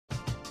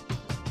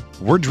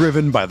We're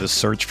driven by the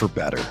search for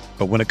better.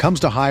 But when it comes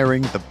to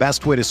hiring, the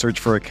best way to search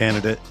for a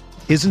candidate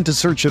isn't to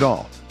search at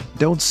all.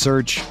 Don't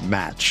search,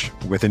 match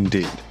with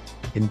Indeed.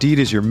 Indeed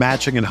is your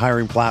matching and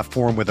hiring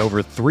platform with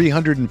over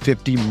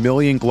 350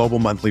 million global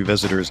monthly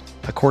visitors,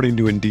 according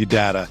to Indeed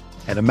data,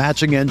 and a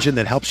matching engine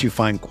that helps you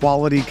find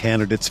quality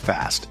candidates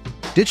fast.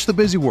 Ditch the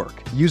busy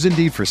work. Use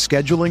Indeed for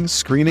scheduling,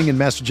 screening, and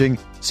messaging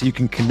so you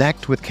can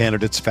connect with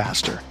candidates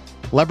faster.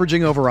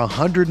 Leveraging over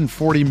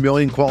 140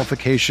 million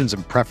qualifications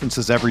and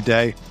preferences every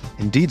day,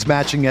 Indeed's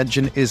matching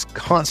engine is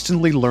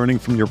constantly learning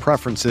from your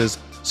preferences,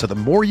 so the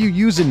more you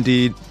use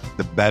Indeed,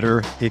 the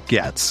better it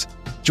gets.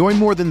 Join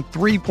more than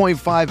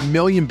 3.5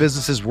 million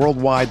businesses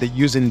worldwide that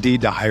use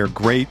Indeed to hire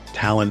great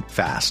talent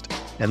fast.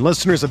 And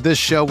listeners of this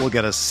show will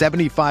get a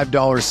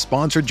 $75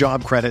 sponsored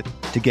job credit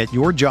to get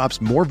your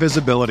jobs more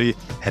visibility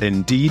at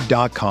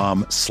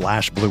Indeed.com/Blue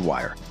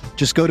Wire.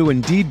 Just go to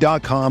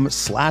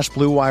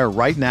Indeed.com/Blue Wire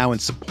right now and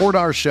support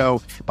our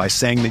show by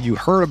saying that you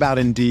heard about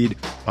Indeed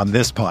on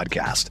this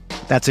podcast.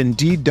 That's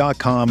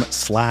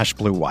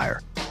Indeed.com/Blue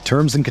Wire.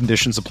 Terms and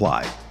conditions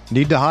apply.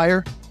 Need to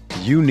hire?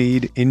 You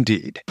need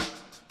Indeed.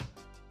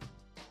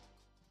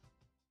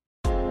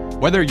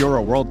 Whether you're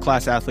a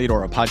world-class athlete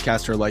or a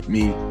podcaster like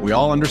me, we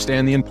all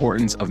understand the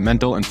importance of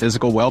mental and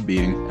physical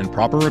well-being and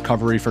proper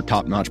recovery for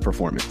top-notch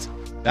performance.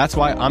 That's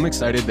why I'm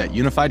excited that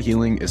Unified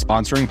Healing is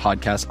sponsoring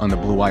podcasts on the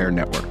Blue Wire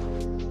Network.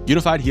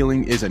 Unified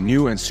Healing is a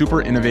new and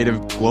super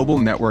innovative global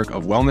network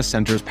of wellness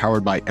centers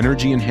powered by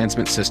Energy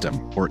Enhancement System,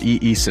 or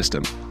EE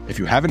System. If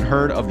you haven't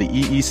heard of the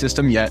EE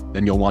System yet,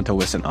 then you'll want to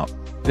listen up.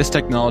 This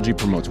technology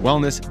promotes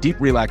wellness, deep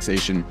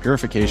relaxation,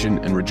 purification,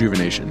 and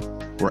rejuvenation.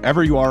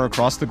 Wherever you are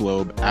across the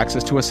globe,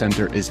 access to a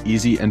center is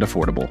easy and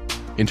affordable.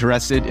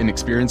 Interested in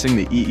experiencing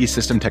the EE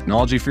System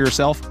technology for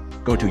yourself?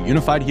 Go to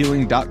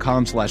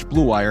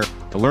unifiedhealing.com/Blue Wire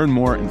to learn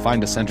more and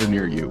find a center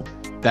near you.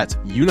 That's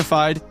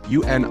unified,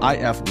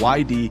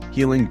 UNIFYD,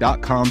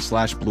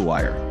 healing.com/Blue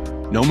Wire.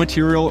 No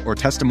material or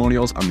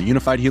testimonials on the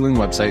Unified Healing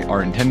website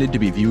are intended to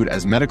be viewed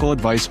as medical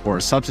advice or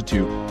a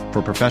substitute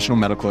for professional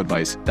medical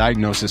advice,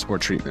 diagnosis, or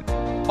treatment.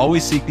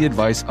 Always seek the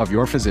advice of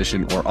your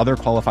physician or other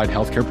qualified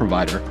healthcare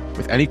provider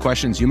with any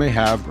questions you may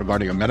have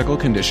regarding a medical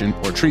condition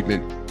or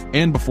treatment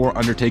and before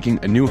undertaking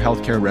a new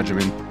healthcare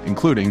regimen,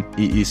 including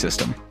EE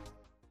System.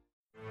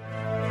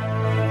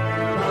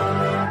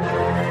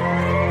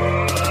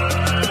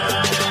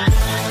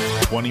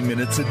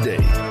 Minutes a day,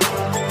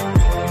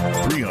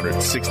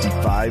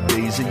 365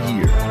 days a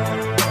year.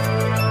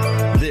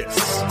 This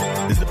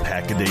is the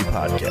Pack-A-Day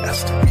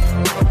Podcast.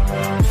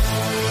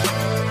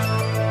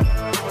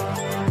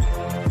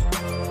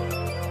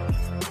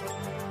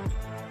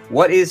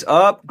 What is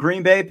up,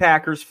 Green Bay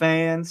Packers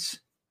fans?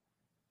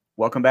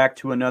 Welcome back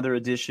to another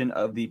edition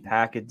of the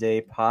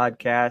Pack-A-Day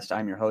Podcast.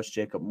 I'm your host,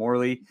 Jacob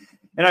Morley,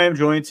 and I am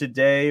joined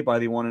today by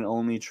the one and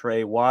only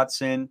Trey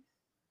Watson.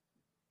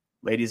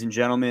 Ladies and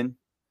gentlemen,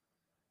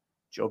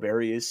 Joe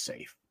Barry is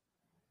safe.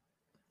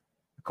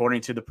 According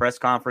to the press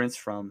conference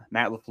from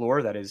Matt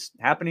LaFleur, that is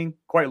happening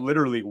quite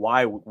literally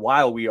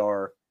while we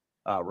are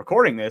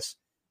recording this,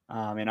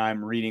 and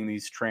I'm reading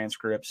these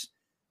transcripts.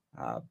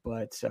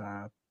 But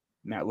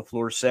Matt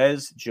LaFleur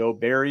says Joe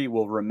Barry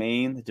will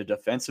remain the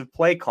defensive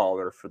play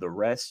caller for the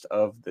rest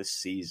of the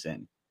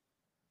season.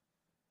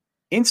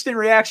 Instant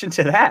reaction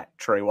to that,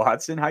 Trey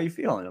Watson. How you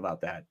feeling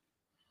about that?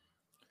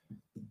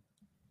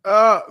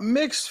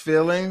 Mixed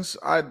feelings.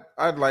 I'd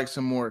like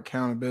some more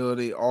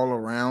accountability all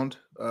around,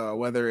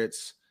 whether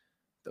it's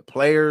the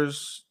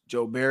players,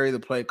 Joe Barry, the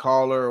play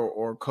caller,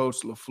 or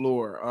Coach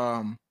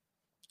LaFleur.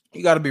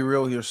 You got to be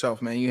real with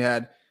yourself, man. You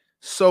had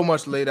so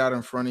much laid out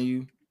in front of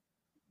you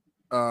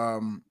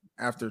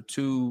after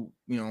two,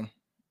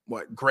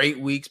 great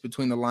weeks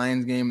between the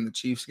Lions game and the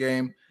Chiefs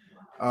game.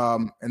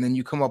 And then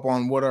you come up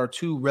on what are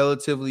two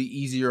relatively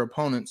easier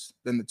opponents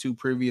than the two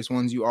previous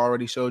ones you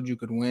already showed you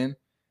could win.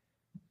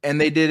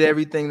 And they did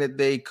everything that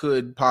they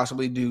could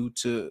possibly do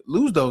to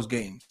lose those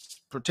games,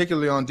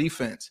 particularly on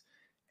defense.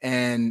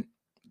 And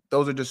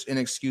those are just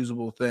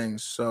inexcusable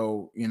things.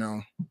 So,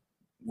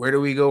 where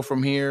do we go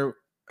from here?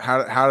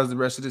 How does the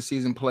rest of the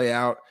season play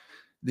out?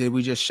 Did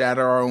we just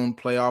shatter our own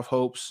playoff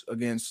hopes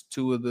against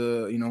two of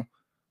the,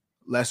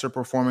 lesser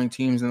performing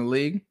teams in the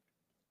league?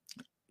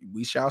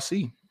 We shall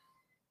see.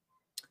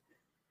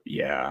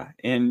 Yeah.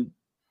 And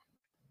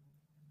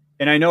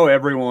I know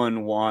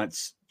everyone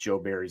wants Joe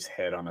Barry's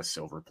head on a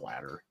silver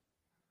platter.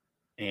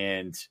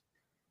 And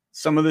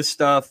some of the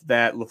stuff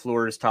that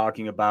LaFleur is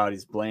talking about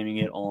is blaming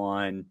it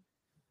on,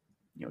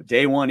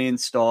 day one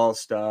install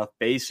stuff,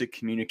 basic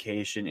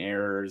communication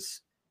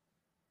errors.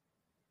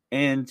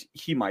 And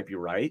he might be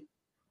right.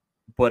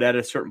 But at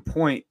a certain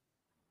point,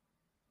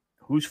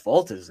 whose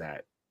fault is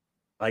that?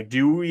 Like,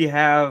 do we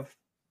have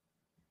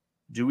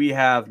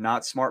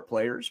not smart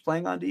players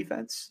playing on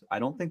defense? I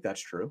don't think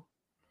that's true.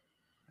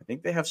 I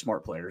think they have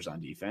smart players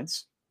on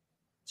defense.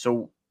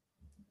 So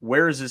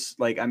where is this?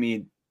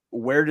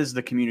 Where does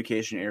the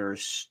communication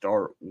errors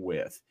start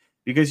with?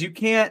 Because you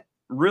can't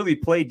really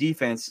play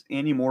defense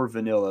any more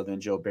vanilla than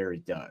Joe Barry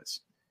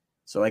does.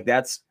 So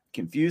that's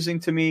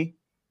confusing to me.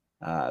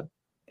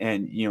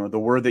 And, the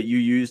word that you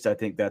used, I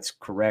think that's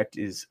correct,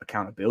 is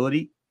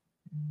accountability.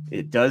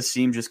 It does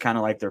seem just kind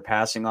of like they're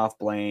passing off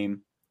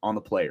blame on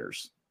the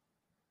players.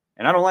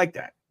 And I don't like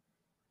that.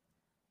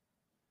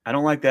 I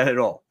don't like that at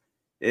all.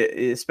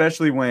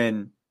 Especially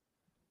when,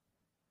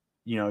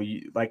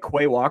 like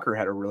Quay Walker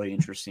had a really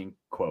interesting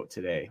quote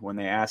today when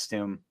they asked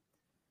him,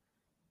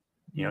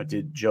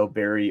 did Joe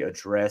Barry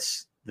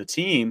address the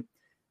team?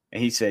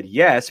 And he said,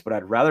 yes, but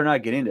I'd rather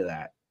not get into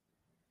that.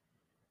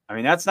 I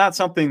mean, that's not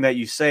something that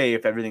you say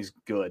if everything's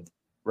good,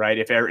 right?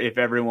 If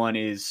everyone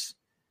is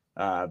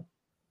on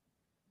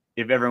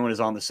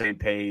the same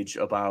page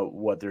about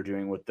what they're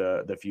doing with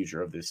the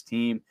future of this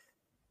team.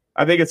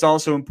 I think it's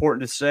also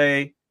important to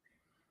say,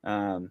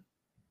 and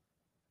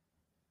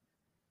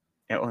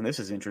this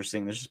is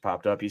interesting. This just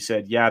popped up. He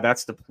said, yeah,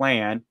 that's the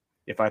plan.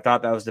 If I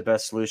thought that was the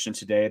best solution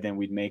today, then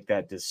we'd make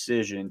that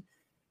decision.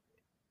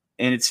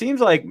 And it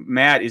seems like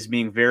Matt is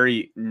being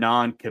very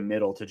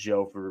non-committal to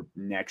Joe for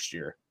next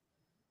year.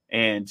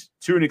 And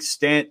to an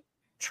extent,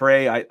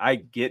 Trey, I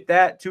get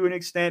that to an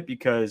extent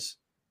because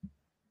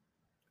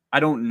I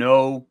don't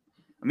know.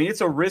 I mean,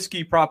 it's a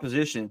risky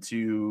proposition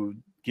to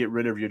get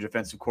rid of your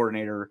defensive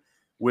coordinator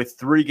with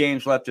 3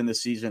 games left in the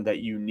season that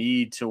you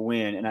need to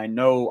win. And I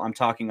know I'm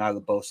talking out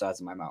of both sides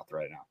of my mouth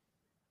right now.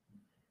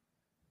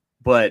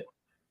 But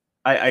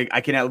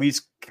I can at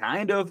least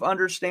kind of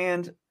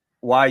understand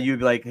why you'd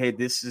be like, hey,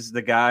 this is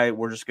the guy.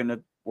 We're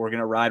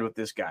gonna ride with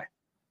this guy.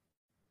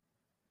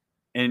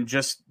 And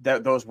just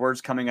those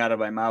words coming out of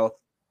my mouth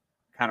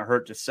kind of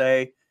hurt to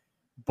say,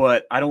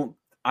 but I don't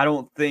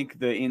think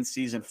the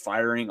in-season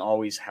firing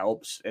always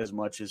helps as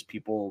much as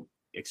people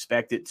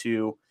expect it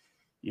to.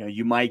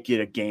 You might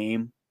get a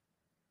game.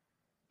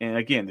 And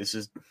again, this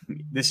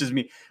is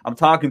me. I'm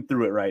talking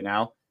through it right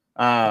now.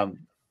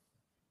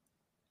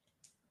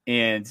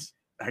 And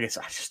I guess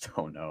I just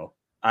don't know.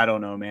 I don't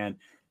know, man.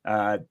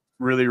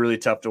 Really, really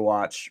tough to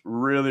watch.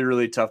 Really,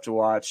 really tough to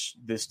watch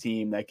this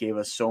team that gave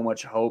us so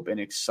much hope and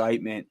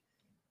excitement.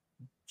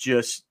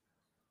 Just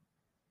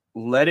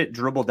let it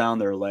dribble down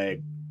their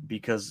leg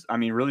because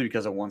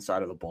of one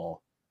side of the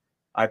ball.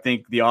 I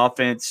think the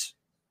offense,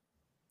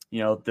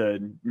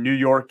 the New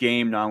York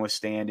game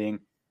notwithstanding,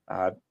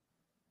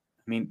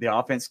 the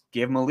offense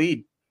gave them a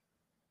lead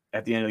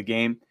at the end of the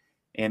game.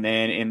 And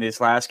then in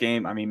this last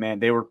game,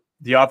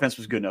 the offense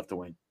was good enough to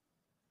win.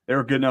 They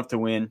were good enough to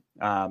win.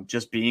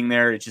 Just being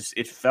there,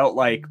 it felt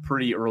like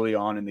pretty early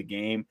on in the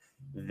game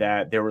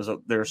that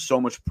there's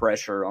so much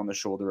pressure on the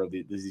shoulder of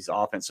these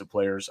offensive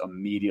players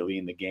immediately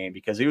in the game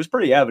because it was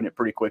pretty evident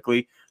pretty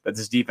quickly that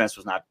this defense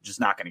was not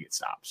going to get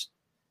stops,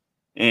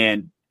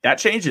 and that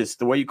changes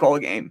the way you call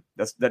a game.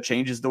 That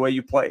changes the way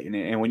you play,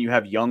 and when you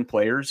have young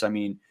players,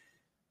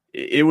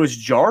 it was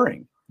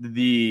jarring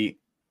the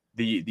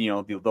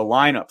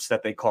lineups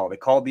that they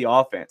called the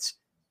offense,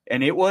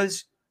 and it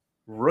was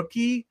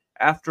rookie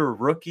after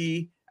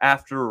rookie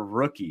after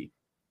rookie.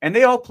 And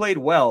they all played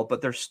well,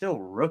 but they're still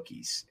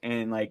rookies.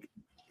 And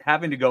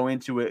having to go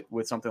into it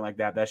with something like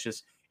that,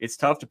 it's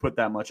tough to put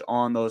that much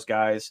on those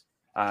guys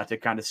to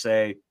kind of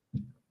say,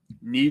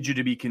 need you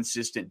to be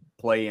consistent,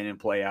 play in and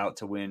play out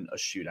to win a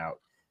shootout.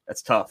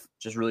 That's tough.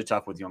 Just really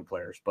tough with young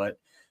players. But,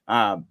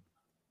 and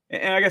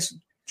I guess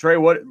Trey,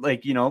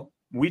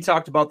 we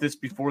talked about this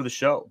before the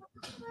show,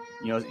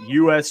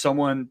 you as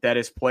someone that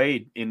has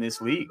played in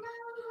this league,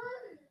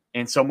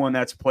 and someone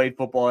that's played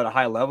football at a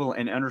high level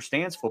and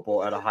understands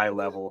football at a high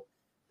level,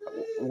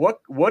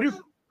 what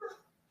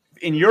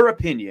in your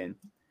opinion,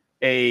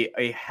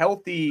 a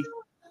healthy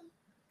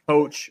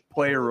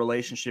coach-player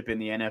relationship in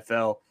the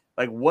NFL,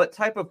 what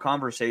type of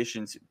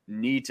conversations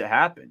need to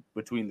happen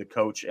between the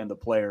coach and the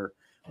player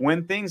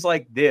when things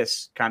like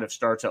this kind of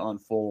start to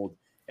unfold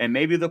and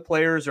maybe the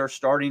players are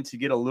starting to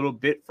get a little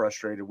bit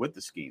frustrated with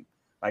the scheme?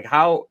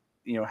 How –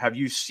 have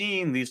you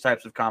seen these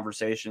types of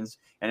conversations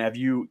and have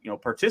you,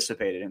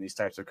 participated in these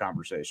types of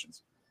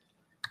conversations?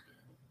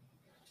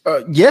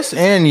 Yes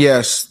and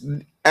yes.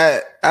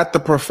 At the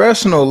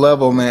professional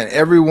level, man,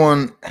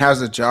 everyone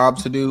has a job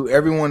to do.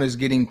 Everyone is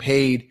getting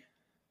paid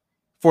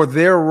for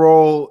their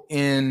role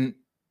in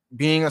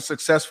being a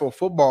successful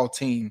football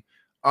team.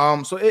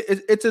 So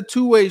it's a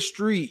two-way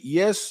street.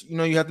 Yes,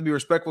 you have to be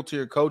respectful to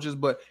your coaches,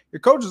 but your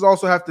coaches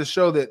also have to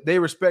show that they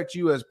respect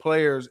you as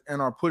players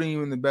and are putting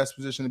you in the best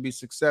position to be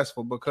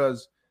successful,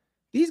 because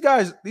these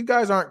guys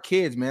aren't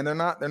kids, man. They're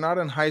not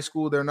in high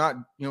school. They're not,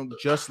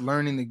 just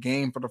learning the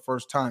game for the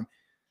first time.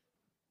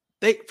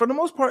 For the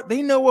most part,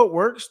 they know what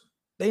works.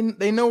 They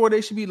know where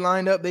they should be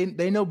lined up.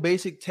 They know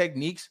basic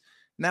techniques.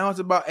 Now it's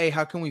about, hey,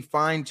 how can we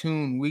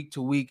fine-tune week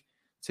to week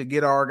to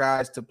get our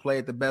guys to play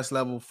at the best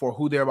level for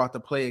who they're about to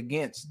play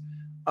against.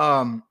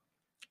 And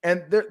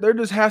there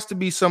just has to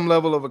be some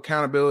level of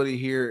accountability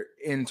here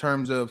in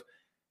terms of,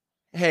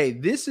 hey,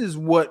 this is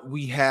what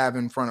we have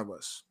in front of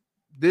us.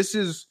 This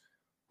is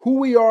who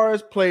we are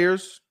as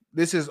players.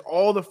 This is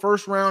all the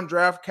first-round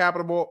draft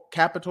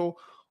capital,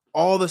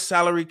 all the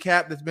salary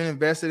cap that's been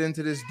invested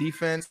into this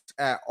defense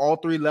at all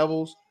 3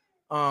 levels.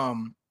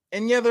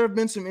 And yeah, there have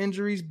been some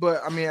injuries,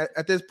 but I mean,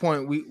 at this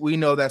point, we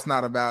know that's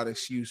not a valid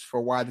excuse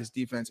for why this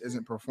defense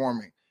isn't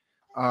performing.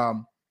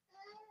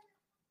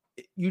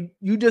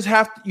 You just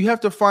have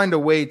to find a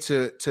way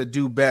to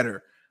do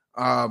better.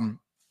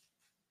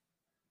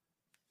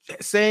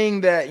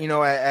 Saying that, you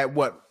know, at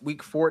what,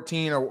 week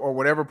 14 or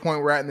whatever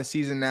point we're at in the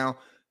season now,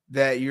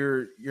 that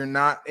you're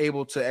not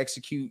able to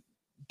execute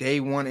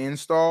day one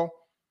install,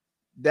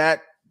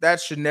 that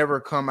should never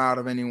come out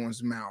of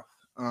anyone's mouth.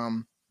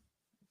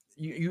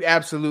 You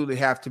absolutely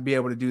have to be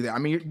able to do that. I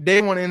mean,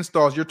 day one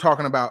installs, you're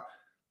talking about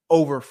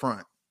over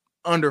front,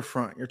 under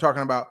front. You're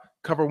talking about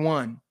cover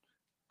 1,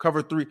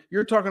 cover 3.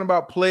 You're talking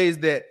about plays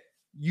that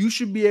you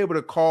should be able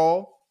to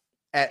call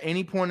at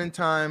any point in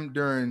time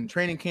during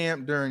training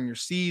camp, during your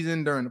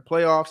season, during the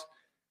playoffs,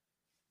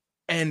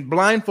 and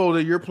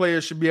blindfolded, your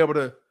players should be able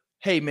to,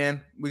 hey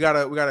man, we got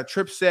a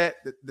trip set.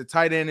 The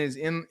tight end is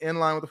in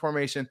line with the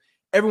formation.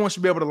 Everyone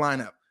should be able to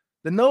line up.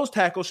 The nose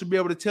tackle should be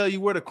able to tell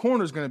you where the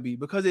corner is going to be,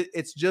 because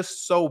it's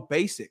just so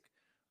basic.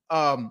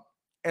 And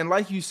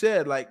like you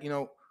said, like, you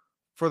know,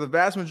 for the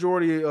vast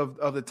majority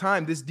of the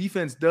time, this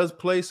defense does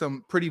play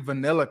some pretty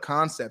vanilla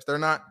concepts. They're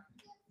not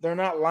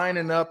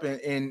lining up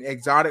in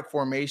exotic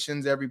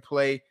formations every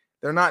play.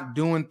 They're not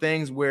doing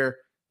things where,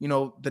 you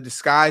know, the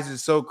disguise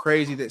is so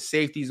crazy that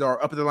safeties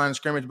are up at the line of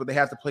scrimmage, but they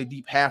have to play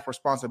deep half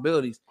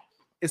responsibilities.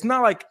 It's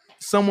not like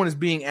someone is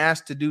being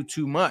asked to do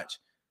too much.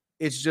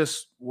 It's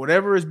just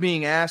whatever is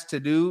being asked to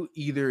do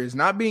either is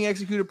not being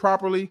executed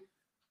properly,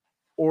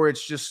 or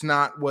it's just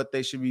not what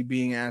they should be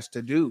being asked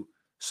to do.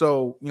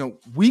 So, you know,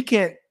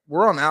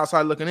 we're on the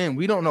outside looking in.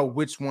 We don't know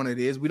which one it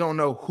is. We don't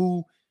know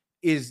who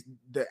is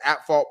the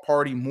at-fault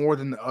party more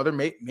than the other.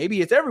 Maybe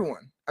it's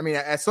everyone. I mean,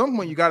 at some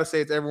point you got to say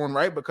it's everyone,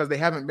 right? Because they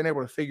haven't been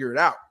able to figure it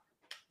out.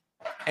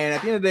 And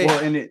at the end of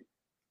the day,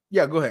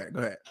 yeah, go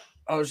ahead.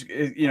 I was,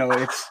 you know,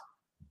 it's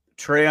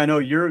Trey. I know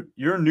you're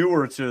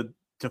newer to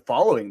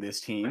following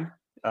this team,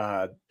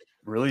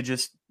 really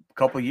just a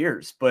couple of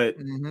years, but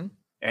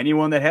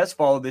anyone that has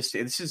followed this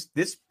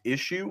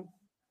issue,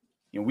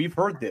 you know, we've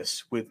heard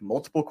this with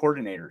multiple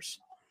coordinators,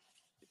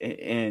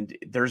 and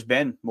there's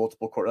been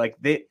multiple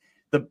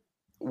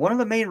one of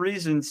the main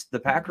reasons the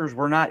Packers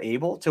were not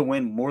able to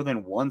win more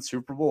than one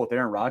Super Bowl with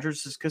Aaron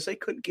Rodgers is because they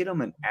couldn't get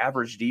him an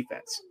average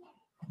defense.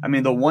 I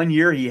mean, the one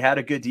year he had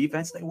a good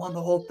defense, they won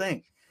the whole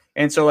thing.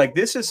 And so, like,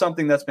 this is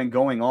something that's been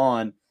going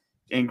on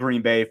in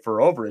Green Bay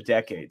for over a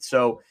decade.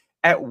 So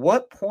at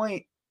what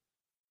point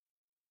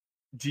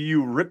do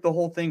you rip the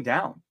whole thing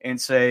down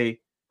and say,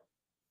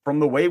 from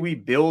the way we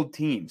build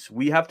teams,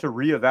 we have to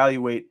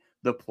reevaluate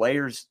the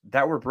players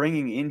that we're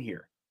bringing in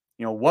here?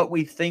 You know, what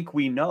we think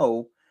we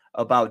know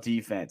about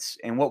defense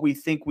and what we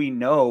think we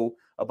know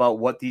about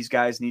what these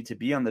guys need to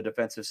be on the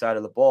defensive side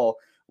of the ball.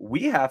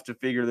 We have to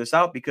figure this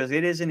out, because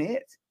it isn't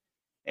it.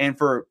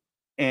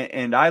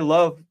 And I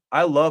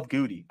love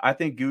Goody. I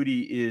think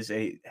Goody is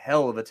a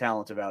hell of a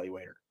talent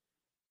evaluator.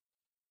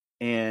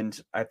 And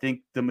I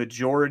think the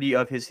majority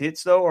of his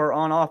hits, though, are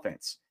on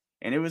offense.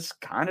 And it was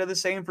kind of the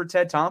same for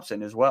Ted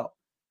Thompson as well.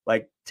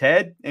 Like,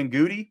 Ted and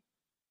Goody,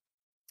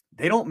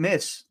 they don't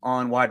miss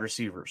on wide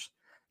receivers.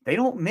 They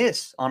don't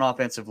miss on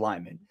offensive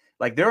linemen.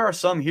 Like, there are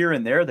some here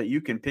and there that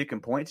you can pick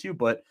and point to,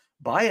 but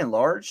by and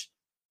large,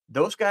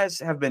 those guys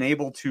have been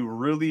able to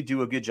really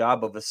do a good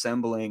job of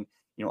assembling,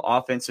 you know,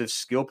 offensive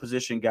skill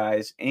position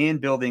guys and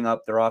building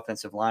up their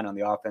offensive line on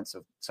the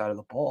offensive side of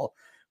the ball.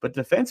 But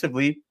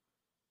defensively,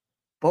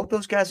 both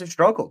those guys have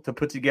struggled to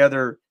put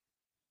together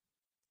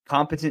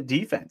competent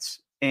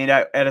defense. And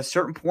at a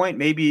certain point,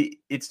 maybe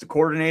it's the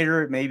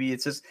coordinator, maybe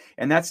it's just,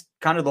 and that's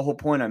kind of the whole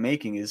point I'm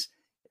making, is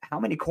how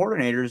many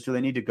coordinators do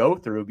they need to go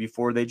through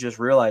before they just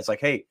realize,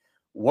 like, hey,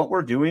 what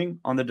we're doing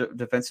on the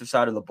defensive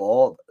side of the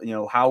ball, you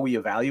know, how we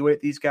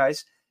evaluate these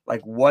guys,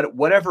 like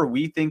whatever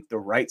we think the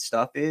right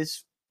stuff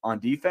is on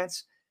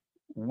defense,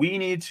 we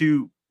need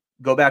to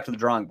go back to the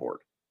drawing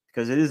board,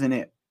 because it isn't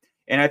it.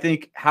 And I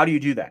think, how do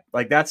you do that?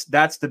 Like, that's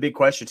the big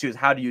question too, is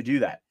how do you do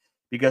that?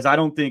 Because I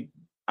don't think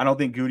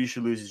Goody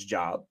should lose his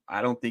job.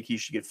 I don't think he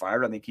should get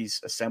fired. I think he's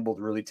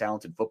assembled really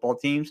talented football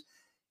teams,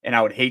 and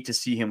I would hate to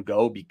see him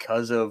go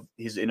because of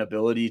his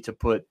inability to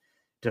put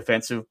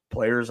defensive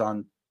players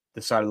on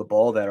the side of the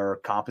ball that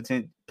are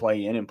competent,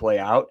 play in and play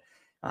out.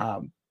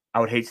 I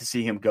would hate to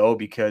see him go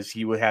because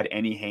he would have had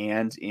any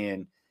hand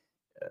in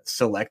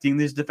selecting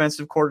these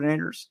defensive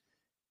coordinators.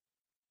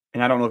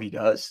 And I don't know if he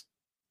does,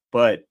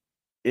 but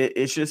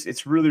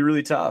it's really,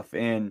 really tough.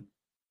 And,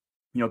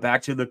 you know,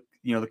 back to the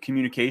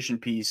communication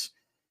piece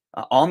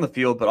on the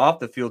field, but off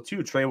the field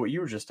too, Trey, what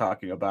you were just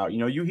talking about, you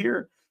know, you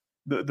hear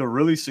the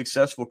really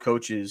successful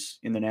coaches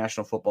in the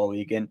National Football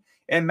League. And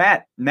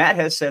Matt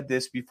has said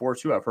this before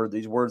too. I've heard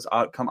these words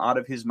come out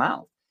of his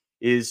mouth,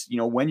 is, you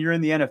know, when you're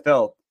in the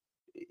NFL,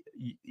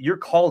 you're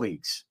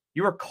colleagues.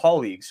 You are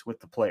colleagues with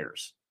the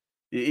players.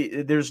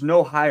 There's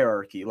no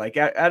hierarchy. Like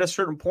at a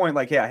certain point,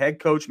 like, yeah, head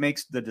coach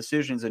makes the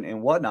decisions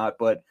and whatnot,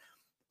 but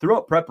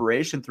throughout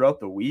preparation, throughout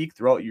the week,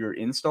 throughout your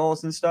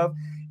installs and stuff,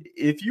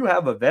 if you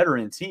have a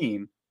veteran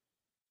team,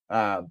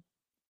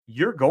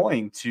 you're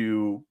going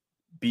to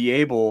be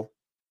able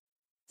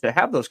to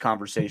have those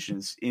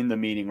conversations in the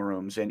meeting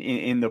rooms and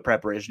in the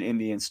preparation, in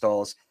the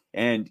installs.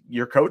 And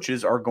your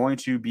coaches are going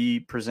to be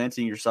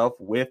presenting yourself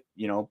with,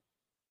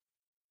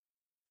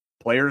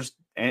 players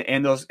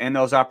and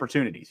those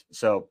opportunities.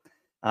 So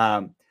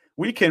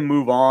we can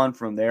move on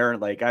from there.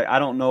 Like, I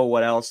don't know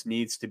what else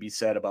needs to be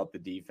said about the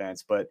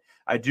defense, but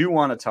I do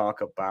want to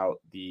talk about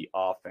the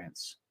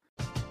offense.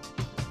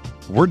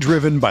 We're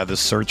driven by the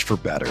search for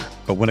better.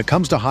 But when it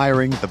comes to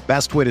hiring, the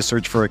best way to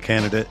search for a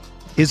candidate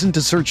isn't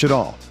to search at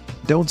all.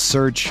 Don't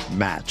search,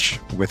 match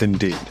with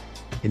Indeed.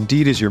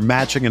 Indeed is your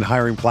matching and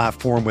hiring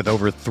platform with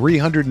over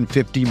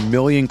 350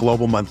 million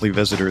global monthly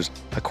visitors,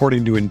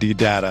 according to Indeed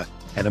data,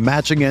 and a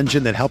matching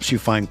engine that helps you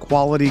find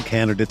quality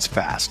candidates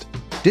fast.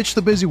 Ditch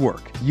the busy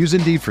work. Use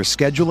Indeed for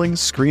scheduling,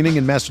 screening,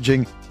 and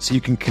messaging so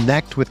you can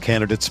connect with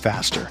candidates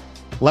faster.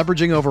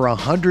 Leveraging over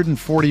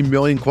 140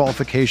 million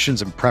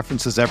qualifications and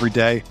preferences every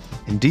day,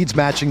 Indeed's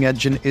matching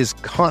engine is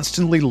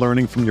constantly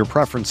learning from your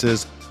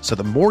preferences, so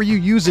the more you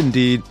use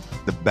Indeed,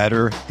 the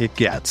better it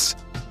gets.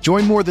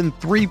 Join more than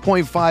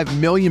 3.5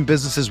 million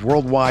businesses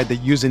worldwide that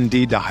use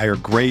Indeed to hire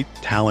great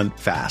talent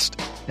fast.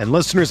 And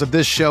listeners of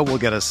this show will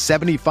get a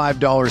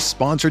 $75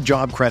 sponsored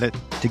job credit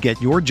to get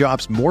your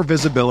jobs more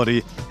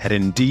visibility at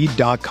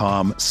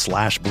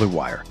Indeed.com/Blue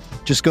Wire.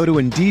 Just go to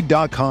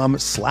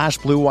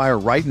Indeed.com/Blue Wire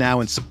right now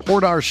and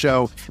support our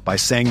show by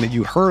saying that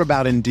you heard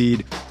about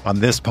Indeed on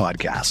this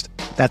podcast.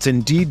 That's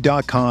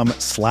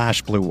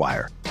Indeed.com/Blue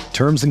Wire.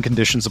 Terms and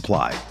conditions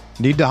apply.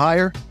 Need to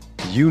hire?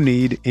 You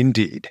need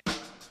Indeed.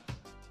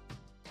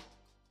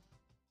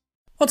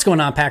 What's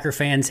going on, Packer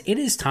fans? It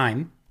is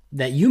time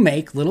that you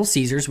make Little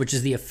Caesars, which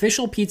is the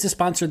official pizza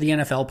sponsor of the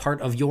NFL, part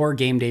of your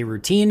game day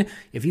routine.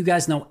 If you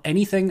guys know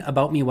anything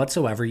about me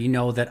whatsoever, you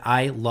know that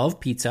I love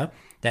pizza,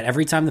 that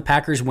every time the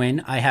Packers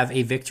win, I have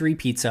a victory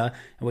pizza.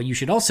 And what you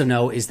should also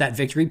know is that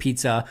victory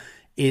pizza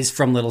is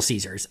from Little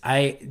Caesars.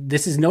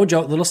 This is no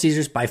joke. Little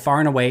Caesars, by far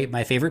and away,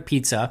 my favorite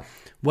pizza.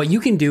 What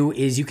you can do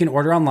is you can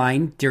order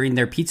online during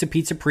their Pizza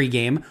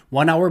pregame,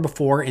 1 hour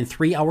before and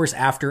 3 hours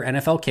after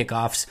NFL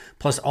kickoffs,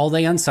 plus all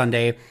day on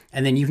Sunday.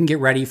 And then you can get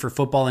ready for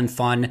football and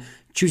fun.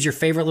 Choose your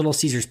favorite Little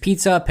Caesars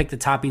pizza, pick the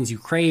toppings you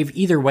crave.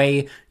 Either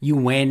way, you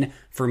win.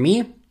 For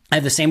me, I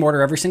have the same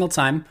order every single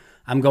time.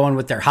 I'm going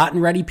with their hot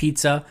and ready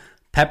pizza,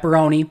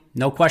 pepperoni,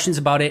 no questions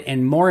about it.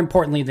 And more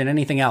importantly than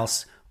anything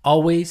else,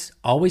 always,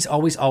 always,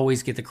 always,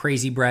 always get the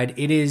crazy bread.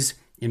 It is,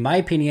 in my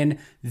opinion,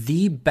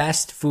 the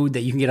best food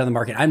that you can get on the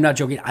market. I'm not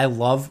joking. I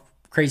love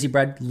crazy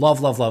bread.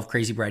 Love, love, love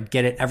crazy bread.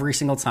 Get it every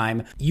single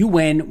time. You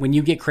win when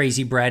you get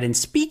crazy bread. And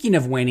speaking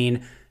of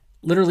winning,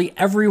 literally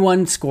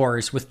everyone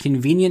scores with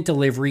convenient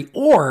delivery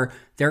or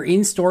their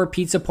in-store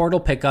pizza portal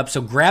pickup.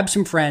 So grab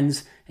some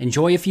friends,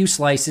 enjoy a few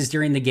slices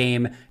during the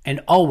game,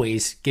 and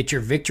always get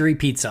your victory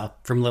pizza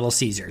from Little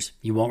Caesars.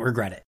 You won't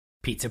regret it.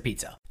 Pizza,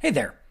 pizza. Hey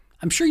there.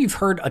 I'm sure you've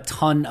heard a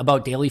ton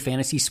about daily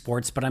fantasy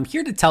sports, but I'm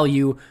here to tell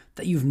you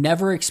that you've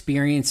never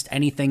experienced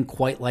anything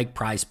quite like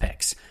Prize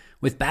Picks.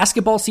 With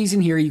basketball season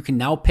here, you can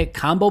now pick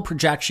combo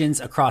projections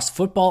across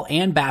football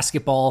and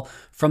basketball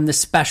from the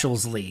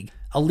Specials League,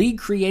 a league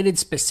created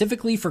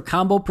specifically for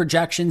combo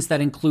projections that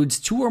includes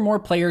two or more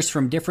players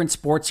from different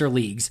sports or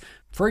leagues.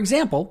 For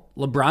example,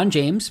 LeBron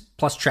James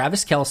plus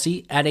Travis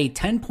Kelce at a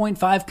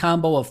 10.5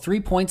 combo of 3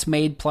 points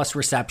made plus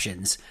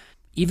receptions.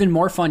 Even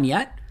more fun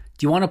yet?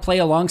 Do you want to play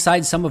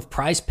alongside some of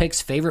Prize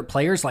Picks' favorite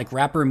players like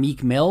rapper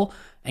Meek Mill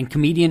and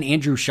comedian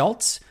Andrew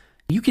Schultz?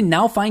 You can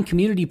now find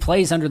community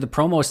plays under the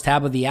promos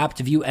tab of the app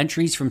to view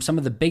entries from some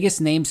of the biggest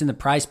names in the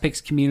Prize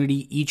Picks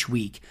community each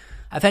week.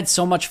 I've had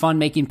so much fun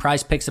making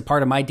Prize Picks a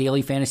part of my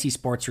daily fantasy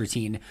sports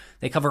routine.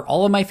 They cover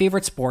all of my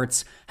favorite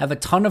sports, have a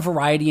ton of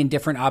variety and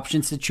different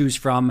options to choose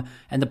from,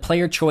 and the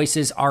player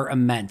choices are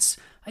immense.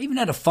 I even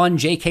had a fun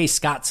J.K.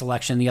 Scott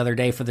selection the other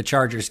day for the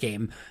Chargers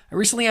game. I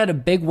recently had a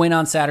big win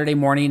on Saturday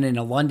morning in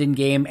a London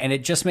game, and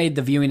it just made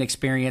the viewing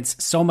experience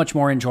so much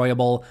more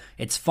enjoyable.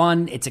 It's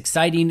fun, it's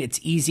exciting, it's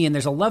easy, and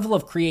there's a level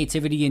of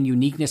creativity and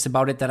uniqueness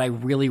about it that I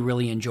really,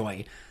 really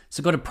enjoy.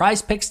 So go to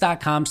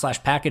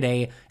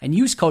prizepicks.com/packaday and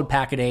use code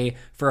packaday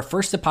for a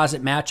first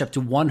deposit match up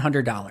to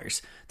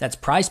 $100. That's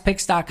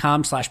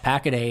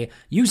prizepicks.com/packaday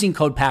using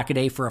code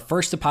packaday for a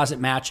first deposit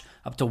match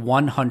up to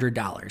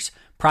 $100.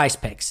 Prize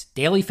Picks,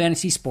 daily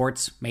fantasy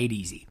sports made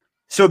easy.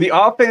 So the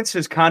offense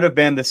has kind of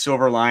been the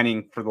silver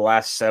lining for the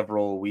last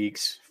several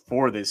weeks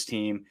for this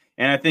team.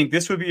 And I think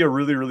this would be a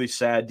really, really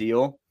sad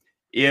deal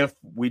if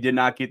we did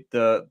not get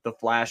the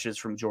flashes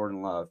from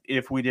Jordan Love,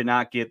 if we did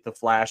not get the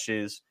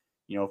flashes,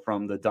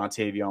 from the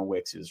Dontavion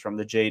Wickses, from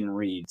the Jaden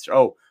Reeds.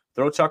 Oh,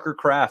 throw Tucker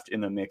Kraft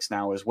in the mix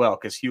now as well,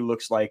 because he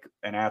looks like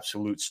an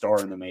absolute star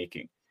in the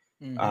making.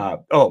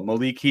 Mm-hmm.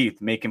 Malik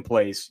Heath making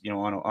plays,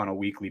 on a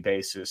weekly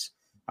basis.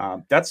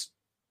 That's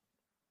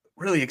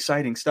really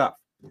exciting stuff.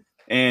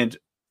 And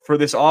for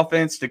this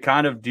offense to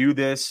kind of do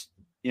this,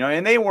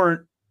 and they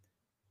weren't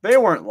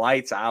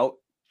lights out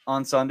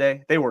on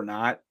Sunday. They were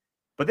not,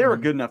 but they were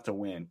good enough to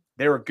win.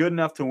 They were good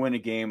enough to win a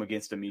game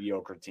against a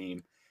mediocre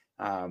team.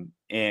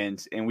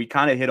 And we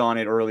kind of hit on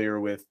it earlier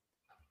with,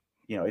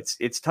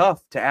 it's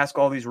tough to ask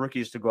all these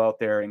rookies to go out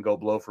there and go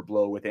blow for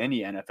blow with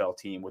any NFL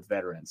team with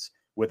veterans,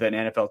 with an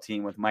NFL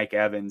team with Mike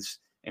Evans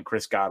and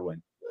Chris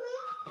Godwin,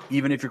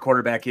 even if your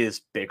quarterback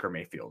is Baker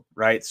Mayfield,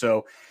 right?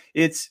 So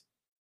it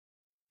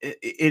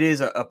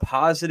is a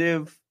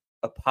positive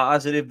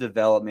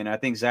development. I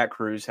think Zach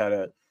Cruz had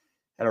a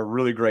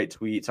really great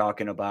tweet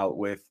talking about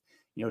with,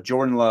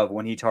 Jordan Love,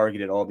 when he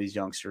targeted all these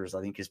youngsters,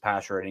 I think his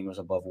passer rating was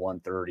above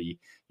 130.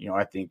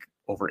 I think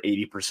over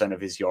 80%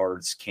 of his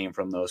yards came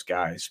from those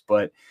guys.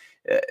 But,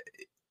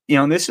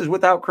 and this is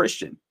without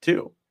Christian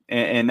too.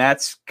 And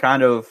that's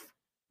kind of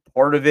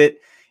part of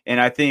it.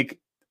 And I think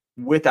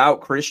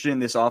without Christian,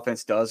 this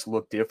offense does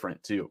look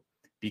different too,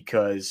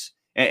 because,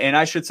 and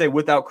I should say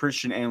without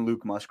Christian and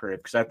Luke Musgrave,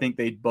 because I think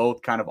they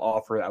both kind of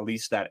offer at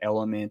least that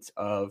element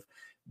of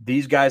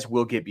these guys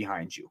will get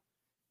behind you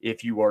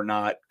if you are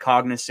not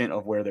cognizant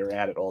of where they're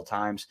at all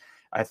times.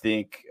 I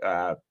think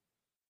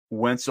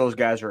once those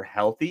guys are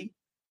healthy,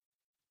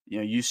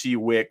 you see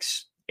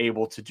Wicks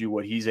able to do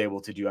what he's able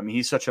to do. I mean,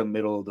 he's such a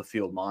middle of the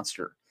field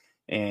monster,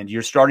 and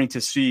you're starting to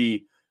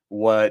see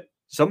what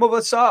some of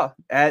us saw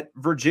at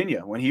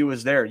Virginia when he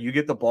was there. You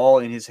get the ball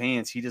in his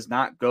hands, he does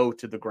not go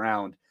to the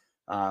ground.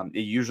 It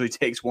usually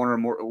takes one or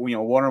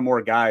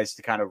more guys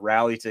to kind of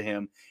rally to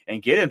him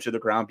and get him to the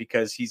ground,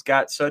 because he's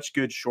got such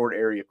good short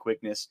area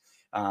quickness.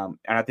 And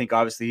I think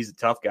obviously he's a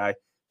tough guy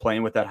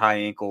playing with that high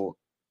ankle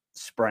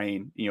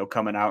sprain,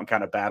 coming out and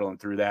kind of battling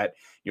through that.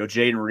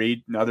 Jaden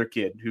Reed, another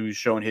kid who's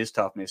shown his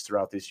toughness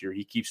throughout this year.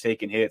 He keeps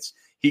taking hits.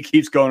 He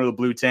keeps going to the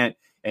blue tent,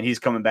 and he's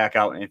coming back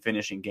out and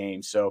finishing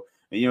games. So,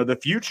 the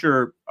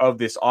future of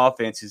this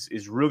offense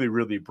is really,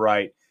 really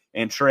bright.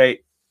 And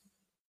Trey,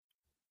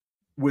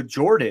 with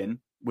Jordan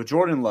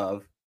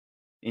Love,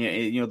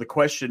 the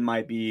question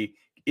might be,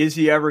 is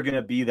he ever going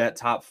to be that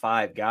top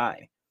 5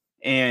 guy?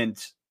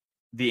 And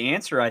the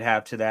answer I'd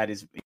have to that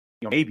is,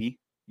 maybe.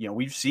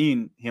 We've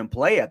seen him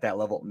play at that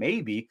level,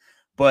 maybe.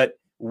 But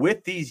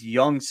with these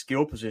young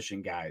skill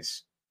position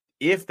guys,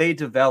 if they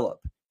develop,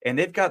 and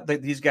they've got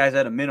these guys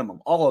at a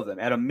minimum, all of them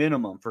at a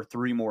minimum for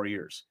 3 more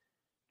years,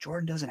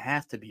 Jordan doesn't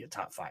have to be a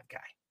top 5 guy.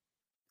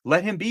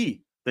 Let him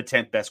be the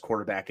 10th best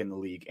quarterback in the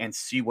league and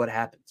see what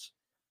happens,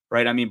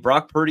 right? I mean,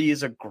 Brock Purdy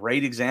is a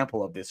great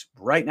example of this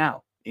right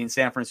now in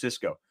San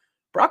Francisco.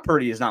 Brock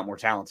Purdy is not more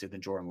talented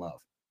than Jordan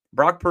Love.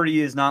 Brock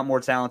Purdy is not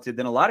more talented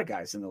than a lot of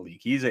guys in the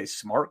league. He's a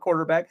smart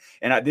quarterback,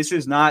 and this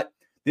is not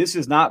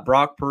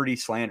Brock Purdy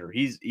slander.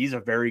 He's a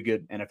very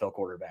good NFL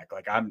quarterback.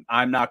 Like,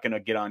 I'm not going to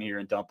get on here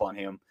and dump on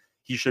him.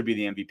 He should be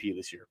the MVP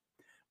this year.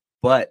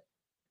 But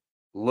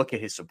look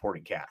at his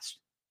supporting cast.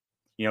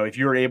 If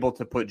you're able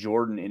to put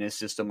Jordan in a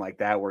system like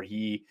that, where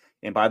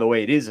and by the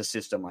way, it is a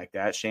system like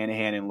that.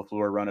 Shanahan and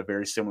LaFleur run a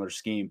very similar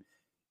scheme.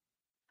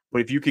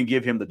 But if you can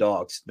give him the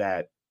dogs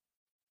that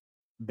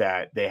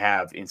they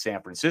have in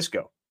San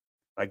Francisco,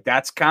 like,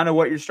 that's kind of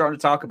what you're starting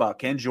to talk about.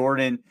 Can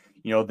Jordan,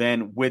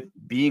 then with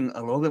being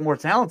a little bit more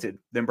talented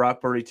than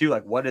Brock Purdy too,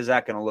 like, what is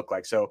that going to look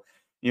like? So,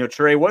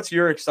 Trey, what's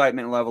your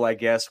excitement level, I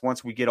guess,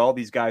 once we get all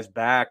these guys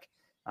back,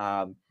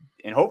 and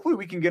hopefully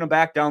we can get them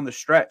back down the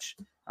stretch.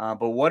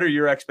 But what are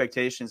your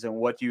expectations, and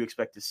what do you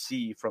expect to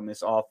see from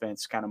this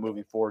offense kind of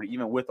moving forward,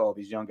 even with all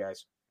these young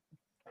guys?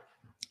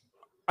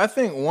 I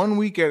think 1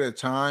 week at a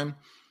time,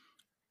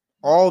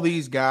 all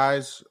these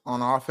guys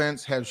on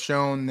offense have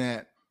shown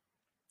that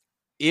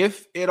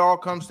if it all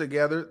comes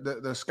together,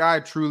 the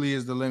sky truly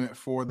is the limit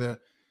for the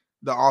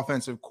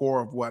offensive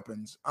core of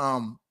weapons.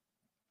 I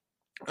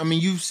mean,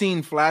 you've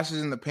seen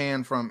flashes in the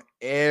pan from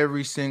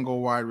every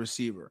single wide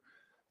receiver,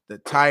 the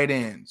tight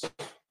ends.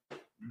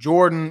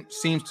 Jordan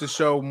seems to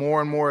show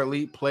more and more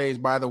elite plays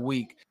by the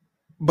week.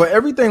 But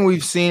everything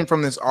we've seen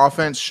from this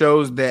offense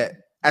shows that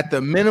at the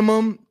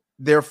minimum,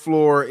 their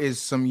floor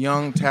is some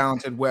young,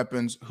 talented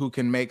weapons who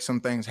can make some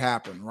things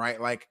happen,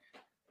 right? Like,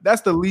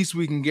 that's the least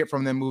we can get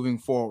from them moving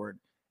forward.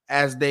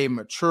 As they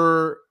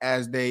mature,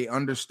 as they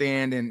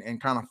understand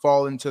and kind of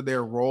fall into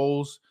their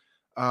roles,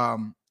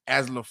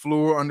 as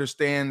LaFleur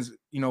understands,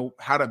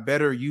 how to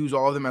better use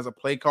all of them as a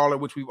play caller,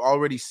 which we've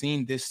already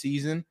seen this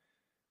season,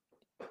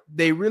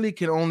 they really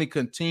can only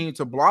continue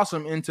to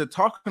blossom into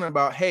talking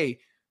about, hey,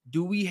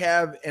 do we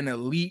have an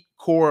elite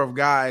core of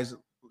guys,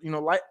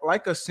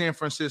 like a San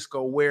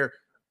Francisco, where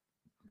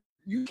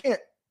you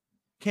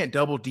can't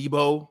double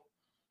Debo,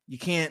 you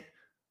can't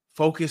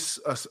focus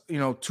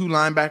two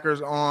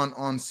linebackers on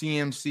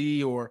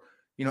CMC, or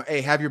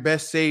hey, have your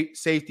best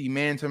safety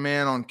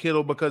man-to-man on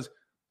Kittle, because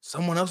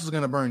someone else is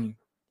going to burn you.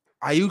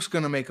 Ayuk's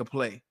going to make a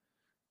play.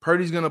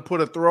 Purdy's going to put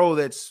a throw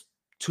that's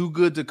too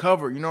good to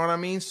cover. You know what I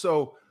mean?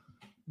 So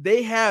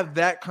they have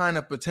that kind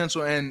of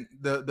potential. And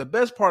the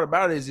best part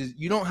about it is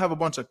you don't have a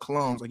bunch of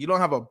clones. Like, you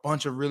don't have a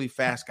bunch of really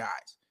fast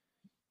guys.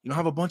 You don't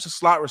have a bunch of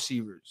slot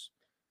receivers.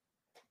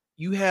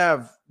 You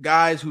have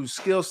guys whose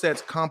skill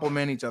sets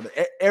complement each other.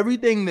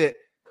 Everything that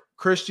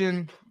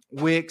Christian,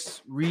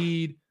 Wicks,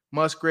 Reed,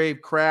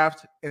 Musgrave,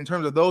 Kraft, in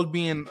terms of those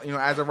being,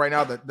 as of right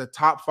now, the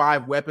top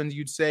 5 weapons,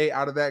 you'd say,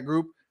 out of that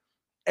group,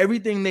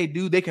 everything they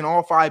do, they can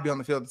all 5 be on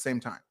the field at the same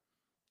time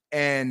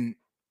and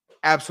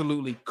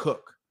absolutely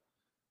cook.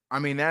 I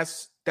mean,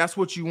 that's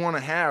what you want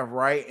to have,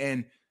 right?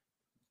 And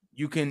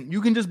you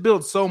can just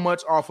build so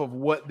much off of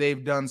what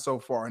they've done so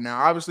far.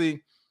 Now,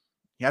 obviously,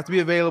 you have to be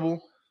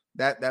available.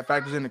 That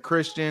factors into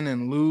Christian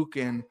and Luke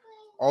and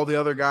all the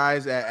other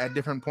guys at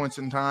different points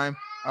in time.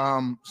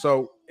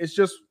 So it's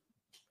just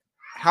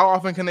how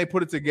often can they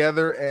put it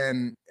together,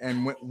 and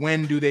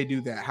when do they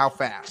do that? How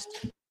fast?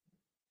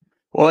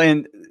 Well,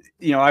 and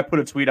I put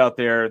a tweet out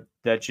there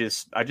that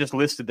I just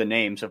listed the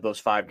names of those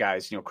 5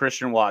 guys.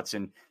 Christian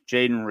Watson,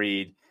 Jaden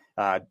Reed,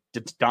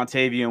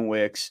 Dontavian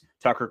Wicks,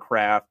 Tucker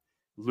Kraft,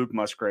 Luke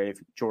Musgrave,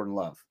 Jordan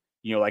Love.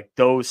 Like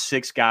those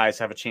 6 guys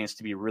have a chance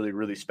to be really,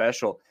 really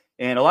special.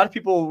 And a lot of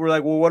people were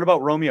like, well, what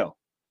about Romeo?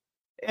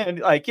 And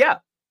like, yeah,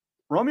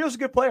 Romeo's a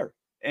good player.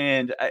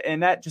 And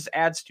that just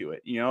adds to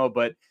it,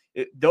 but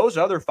those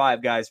other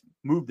 5 guys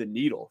move the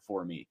needle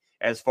for me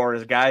as far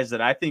as guys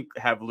that I think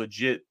have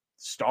legit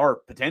star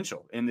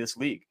potential in this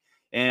league.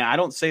 And I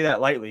don't say that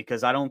lightly,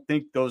 because I don't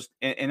think those,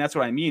 and that's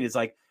what I mean, is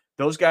like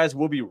those guys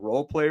will be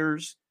role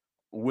players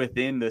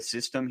within the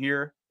system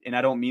here. And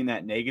I don't mean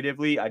that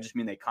negatively. I just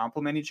mean they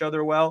complement each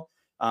other well.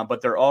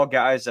 But they're all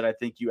guys that I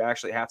think you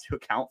actually have to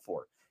account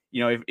for.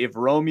 If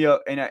Romeo,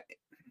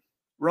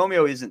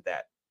 Romeo isn't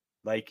that.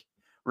 Like,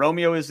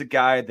 Romeo is the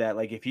guy that,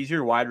 like, if he's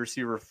your wide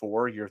receiver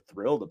 4, you're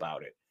thrilled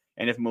about it.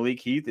 And if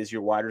Malik Heath is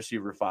your wide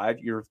receiver 5,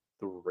 you're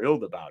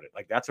thrilled about it.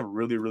 Like, that's a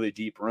really, really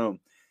deep room.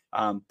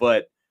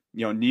 But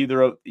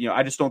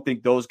I just don't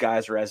think those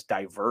guys are as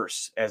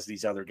diverse as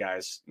these other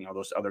guys,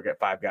 those other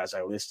 5 guys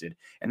I listed.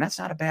 And that's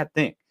not a bad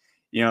thing.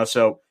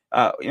 So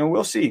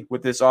we'll see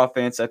with this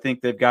offense. I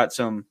think they've got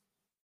some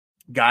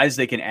guys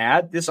they can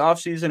add this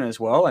offseason as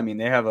well. I mean,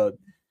 they have a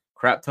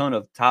crap ton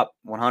of top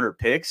 100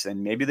 picks,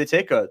 and maybe they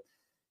take a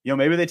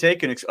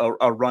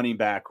running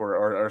back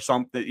or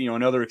something,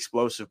 another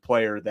explosive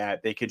player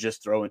that they could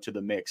just throw into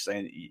the mix.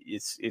 And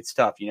it's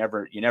tough. You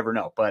never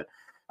know. But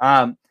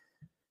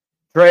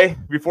Trey,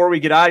 before we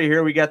get out of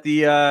here, we got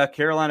the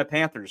Carolina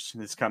Panthers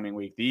this coming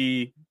week,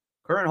 the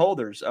current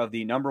holders of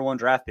the number 1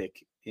 draft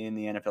pick in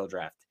the NFL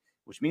draft,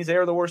 which means they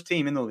are the worst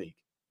team in the league.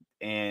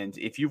 And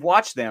if you've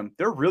watched them,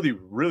 they're really,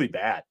 really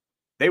bad.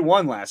 They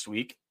won last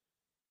week.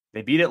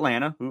 They beat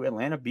Atlanta, who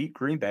Atlanta beat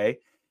Green Bay.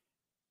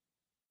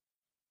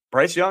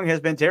 Bryce Young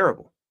has been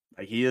terrible.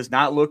 Like, he has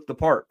not looked the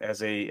part as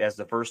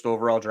the first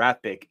overall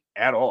draft pick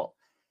at all.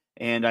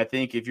 And I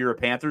think if you're a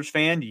Panthers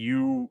fan,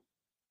 you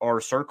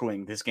are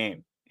circling this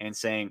game and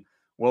saying,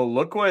 well,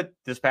 look what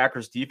this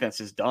Packers defense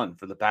has done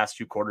for the past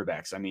 2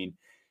 quarterbacks. I mean,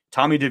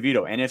 Tommy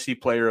DeVito, NFC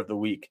Player of the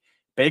Week.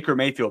 Baker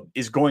Mayfield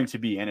is going to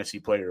be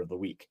NFC Player of the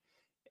Week.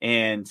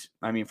 And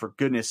I mean, for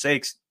goodness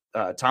sakes,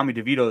 Tommy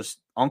DeVito's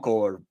uncle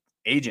or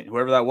agent,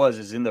 whoever that was,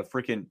 is in the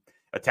freaking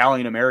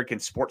Italian-American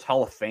Sports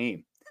Hall of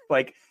Fame.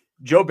 Like,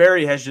 Joe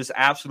Barry has just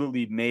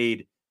absolutely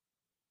made,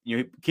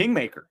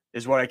 kingmaker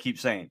is what I keep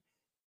saying.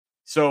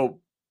 So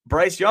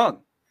Bryce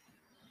Young,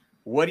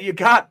 what do you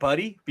got,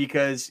 buddy?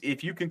 Because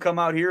if you can come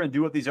out here and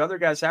do what these other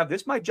guys have,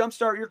 this might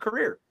jumpstart your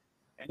career.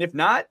 And if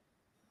not,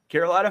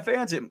 Carolina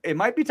fans, it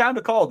might be time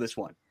to call this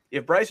one.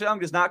 If Bryce Young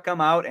does not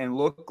come out and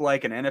look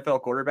like an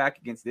NFL quarterback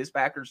against this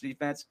Packers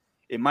defense,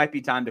 it might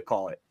be time to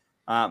call it.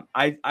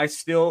 I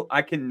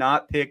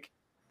cannot pick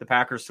the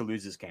Packers to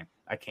lose this game.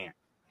 I can't.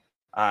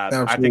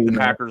 I think the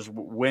Packers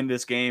win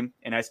this game,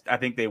 and I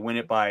think they win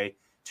it by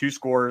 2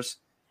 scores.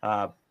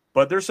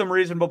 But there's some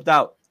reasonable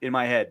doubt in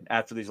my head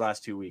after these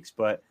last 2 weeks.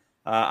 But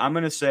I'm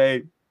going to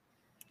say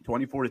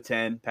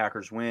 24-10,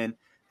 Packers win.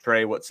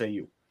 Trey, what say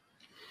you?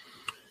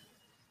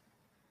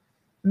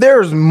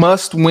 There's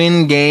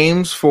must-win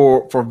games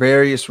for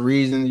various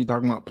reasons. You're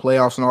talking about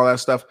playoffs and all that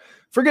stuff.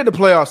 Forget the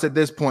playoffs at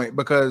this point,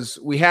 because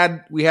we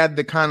had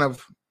the kind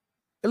of,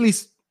 at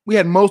least we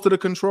had most of the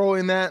control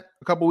in that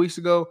a couple weeks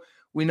ago.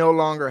 We no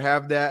longer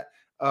have that.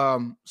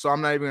 So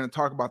I'm not even going to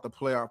talk about the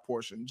playoff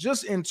portion.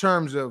 Just in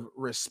terms of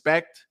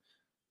respect,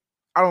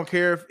 I don't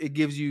care if it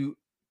gives you,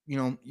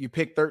 you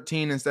pick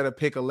 13 instead of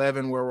pick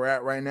 11 where we're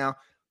at right now.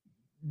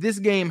 This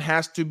game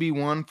has to be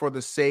won for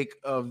the sake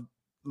of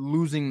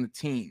losing the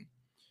team.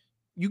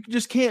 You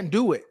just can't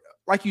do it.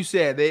 Like you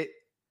said,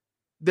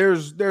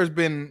 there's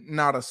been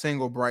not a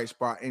single bright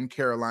spot in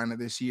Carolina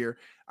this year.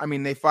 I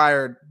mean, they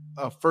fired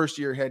a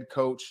first-year head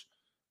coach,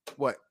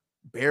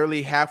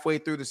 barely halfway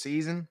through the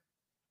season.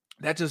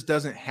 That just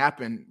doesn't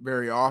happen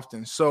very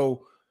often.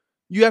 So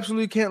you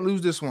absolutely can't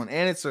lose this one.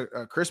 And it's a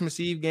Christmas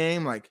Eve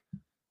game. Like,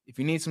 if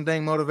you need some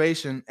dang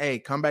motivation, hey,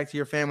 come back to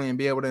your family and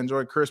be able to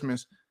enjoy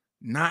Christmas,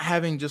 not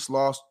having just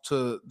lost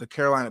to the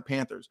Carolina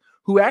Panthers,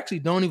 who actually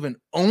don't even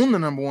own the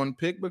number 1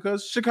 pick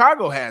because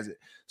Chicago has it.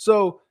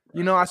 So,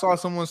 I saw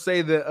someone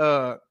say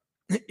that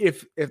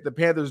if the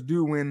Panthers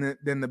do win,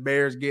 then the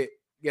Bears get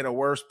a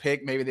worse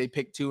pick. Maybe they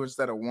pick 2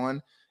 instead of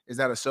 1. Is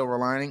that a silver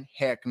lining?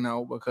 Heck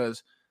no,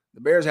 because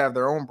the Bears have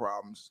their own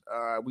problems.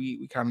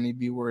 We kind of need to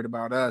be worried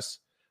about us.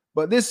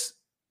 But this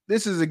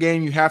is a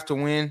game you have to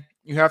win.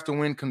 You have to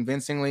win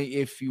convincingly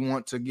if you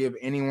want to give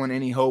anyone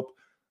any hope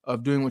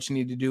of doing what you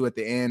need to do at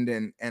the end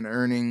and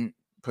earning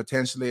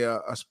potentially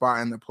a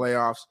spot in the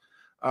playoffs.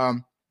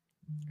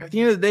 at the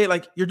end of the day,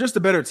 like, you're just a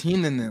better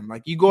team than them.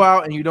 Like, you go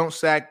out and you don't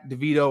sack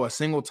DeVito a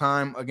single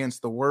time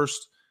against the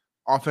worst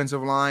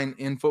offensive line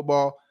in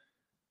football.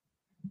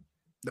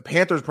 The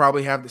Panthers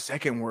probably have the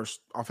second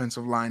worst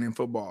offensive line in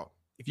football.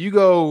 If you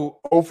go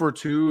 0 for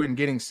 2 and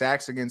getting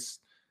sacks against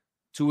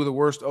two of the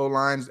worst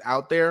O-lines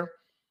out there,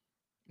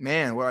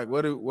 man, we're like,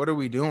 what are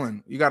we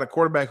doing? You got a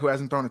quarterback who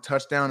hasn't thrown a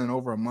touchdown in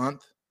over a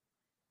month.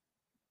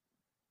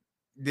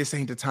 This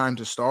ain't the time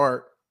to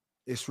start.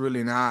 It's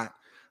really not.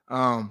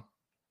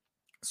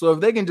 So if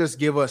they can just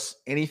give us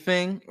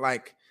anything,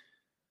 like,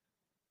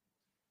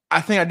 I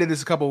think I did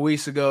this a couple of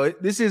weeks ago.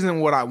 This isn't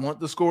what I want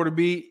the score to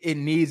be. It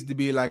needs to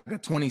be like a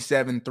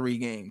 27-3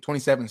 game,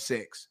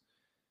 27-6.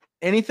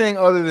 Anything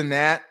other than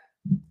that,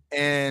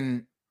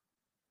 and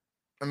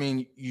I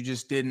mean, you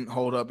just didn't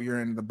hold up your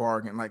end of the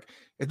bargain. Like,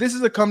 if this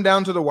is a come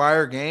down to the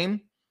wire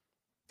game,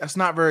 that's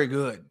not very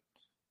good.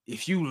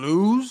 If you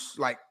lose,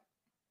 like,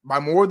 by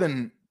more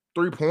than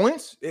 3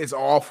 points, it's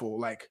awful.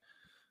 Like,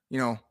 you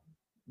know,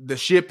 the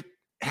ship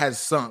has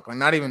sunk, like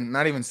not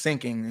even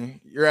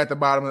sinking. You're at the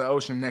bottom of the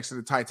ocean next to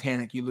the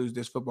Titanic. You lose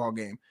this football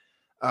game.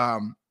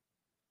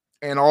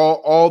 And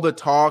all the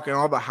talk and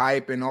all the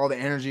hype and all the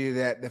energy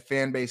that the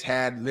fan base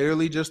had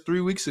literally just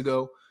 3 weeks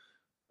ago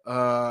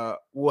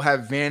will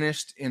have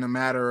vanished in a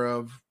matter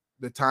of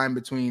the time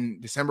between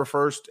December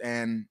 1st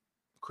and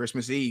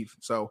Christmas Eve.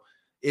 So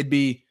it'd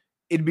be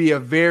a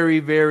very,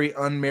 very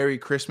unmerry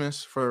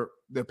Christmas for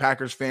the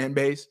Packers fan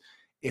base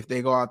if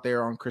they go out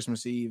there on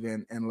Christmas Eve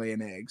and lay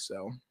an egg.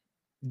 So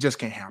it just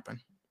can't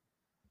happen.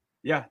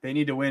 Yeah, they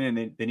need to win,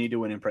 and they need to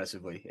win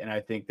impressively. And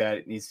I think that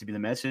it needs to be the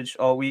message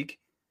all week.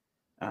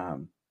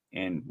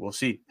 And we'll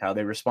see how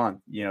they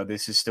respond. You know,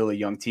 this is still a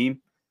young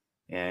team,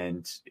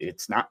 and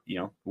it's not, you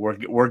know,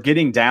 we're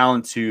getting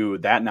down to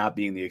that not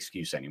being the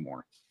excuse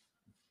anymore,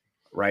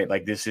 right?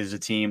 Like, this is a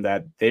team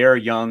that they are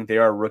young, they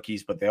are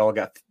rookies, but they all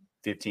got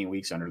 15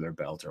 weeks under their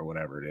belt or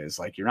whatever it is.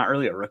 Like, you're not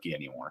really a rookie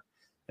anymore.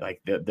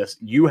 Like,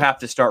 you have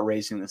to start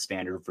raising the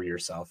standard for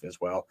yourself as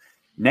well.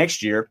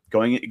 Next year,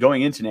 going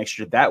into next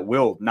year, that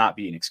will not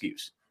be an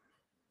excuse.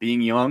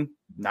 Being young,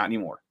 not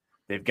anymore.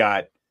 They've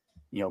got,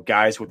 you know,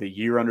 guys with a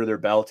year under their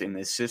belt in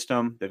this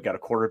system. They've got a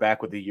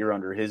quarterback with a year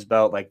under his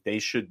belt. Like, they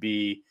should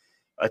be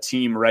a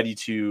team ready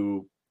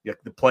to.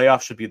 The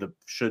playoffs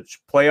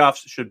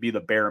should be the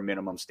bare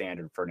minimum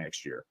standard for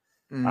next year.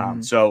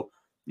 Mm-hmm. So,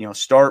 you know,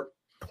 start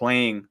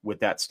playing with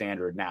that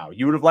standard now.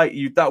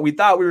 We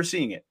thought we were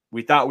seeing it.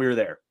 We thought we were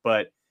there,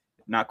 but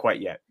not quite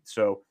yet.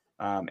 So,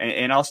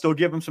 and I'll still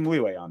give them some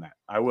leeway on that.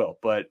 I will,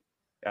 but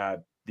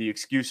the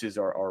excuses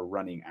are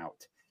running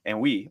out,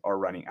 and we are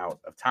running out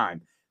of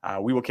time.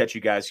 We will catch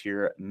you guys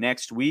here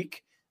next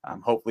week,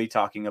 hopefully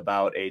talking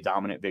about a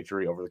dominant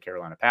victory over the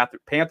Carolina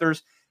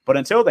Panthers. But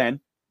until then,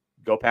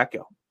 go Pack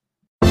Go.